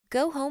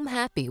Go home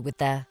happy with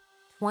the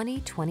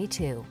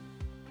 2022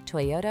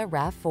 Toyota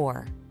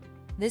RAV4.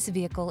 This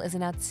vehicle is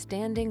an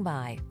outstanding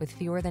buy with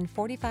fewer than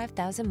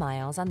 45,000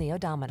 miles on the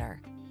odometer.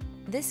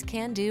 This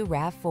can-do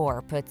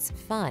RAV4 puts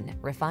fun,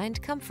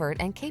 refined comfort,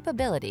 and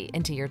capability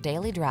into your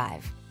daily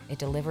drive. It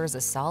delivers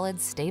a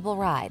solid, stable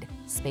ride,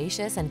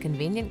 spacious and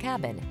convenient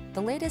cabin,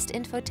 the latest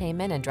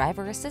infotainment and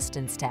driver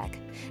assistance tech,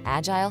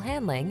 agile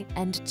handling,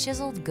 and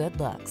chiseled good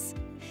looks.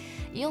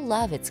 You'll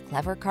love its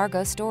clever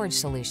cargo storage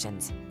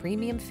solutions,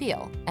 premium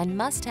feel, and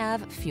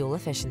must-have fuel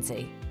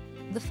efficiency.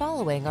 The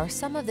following are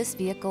some of this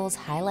vehicle's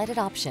highlighted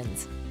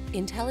options: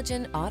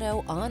 intelligent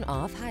auto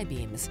on-off high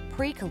beams,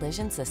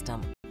 pre-collision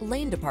system,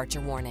 lane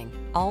departure warning,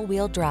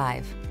 all-wheel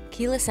drive,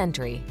 keyless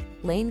entry,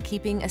 lane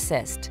keeping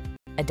assist,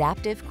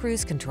 adaptive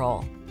cruise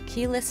control,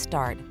 keyless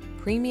start,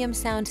 premium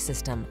sound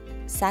system,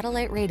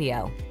 satellite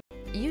radio.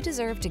 You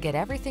deserve to get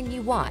everything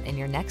you want in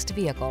your next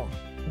vehicle.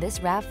 This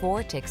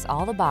RAV4 ticks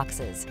all the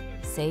boxes: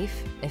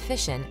 safe,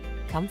 efficient,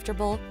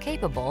 comfortable,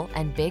 capable,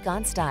 and big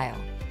on style.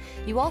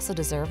 You also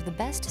deserve the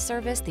best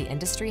service the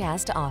industry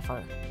has to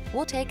offer.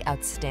 We'll take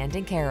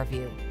outstanding care of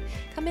you.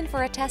 Come in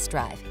for a test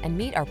drive and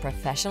meet our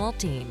professional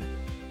team.